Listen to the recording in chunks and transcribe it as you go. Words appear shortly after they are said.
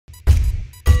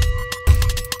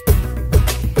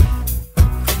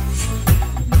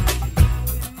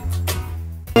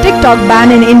TikTok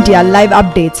ban in India live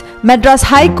updates. Madras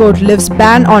High Court lifts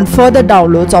ban on further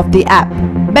downloads of the app.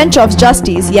 Bench of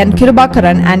Justice N.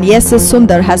 Kirubakaran and S. S.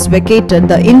 Sundar has vacated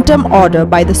the interim order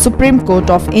by the Supreme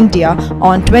Court of India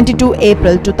on 22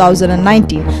 April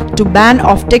 2019 to ban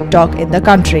of TikTok in the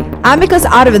country. Amicus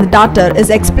Arvind Datar is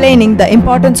explaining the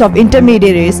importance of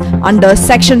intermediaries under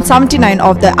Section 79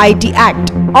 of the IT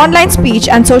Act. Online speech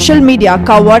and social media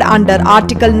covered under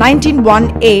Article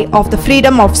 19(1)(a) of the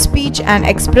Freedom of Speech and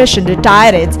Expression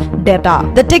retires data.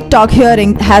 The TikTok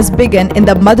hearing has begun in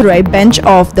the Madurai bench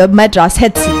of the Madras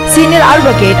HC. Senior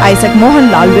advocate Isaac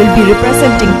Mohanlal will be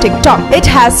representing TikTok. It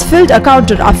has filed a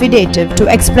counter affidavit to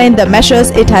explain the measures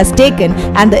it has taken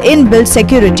and the inbuilt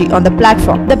security on the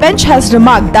platform. The bench has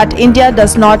remarked that India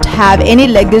does not have any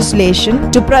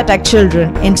legislation to protect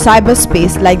children in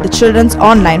cyberspace like the Children's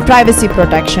Online Privacy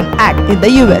Protection Act in the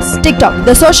US. TikTok,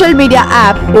 the social media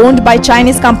app owned by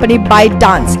Chinese company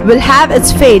ByteDance, will have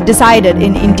its fate decided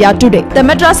in India today. The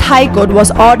Madras High Court was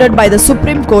ordered by the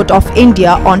Supreme Court of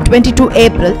India on 22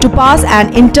 April to pass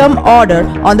an interim order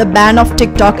on the ban of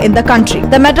TikTok in the country.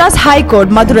 The Madras High Court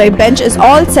Madurai bench is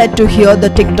all set to hear the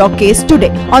TikTok case today.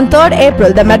 On 3rd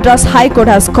April, the Madras High Court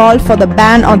has called for the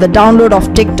ban on the download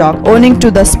of TikTok owing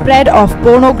to the spread of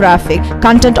pornographic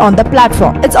content on the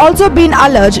platform. It's also been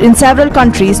alleged in several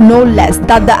countries, no less,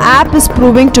 that the app is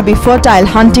proving to be fertile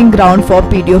hunting ground for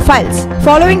pedophiles.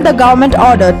 Following the government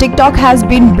order, TikTok has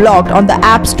been blocked on the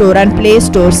App Store and Play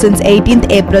Store since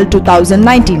 18th April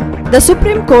 2019. The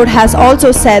Supreme Court has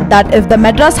also said that if the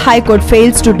Madras High Court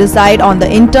fails to decide on the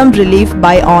interim relief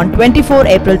by on 24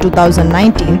 April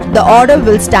 2019, the order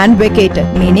will stand vacated,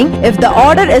 meaning if the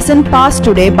order isn't passed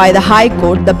today by the High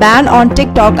Court, the ban on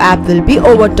TikTok app will be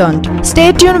overturned.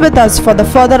 Stay tuned with us for the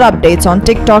further updates on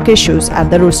TikTok issues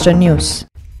at the Rooster News.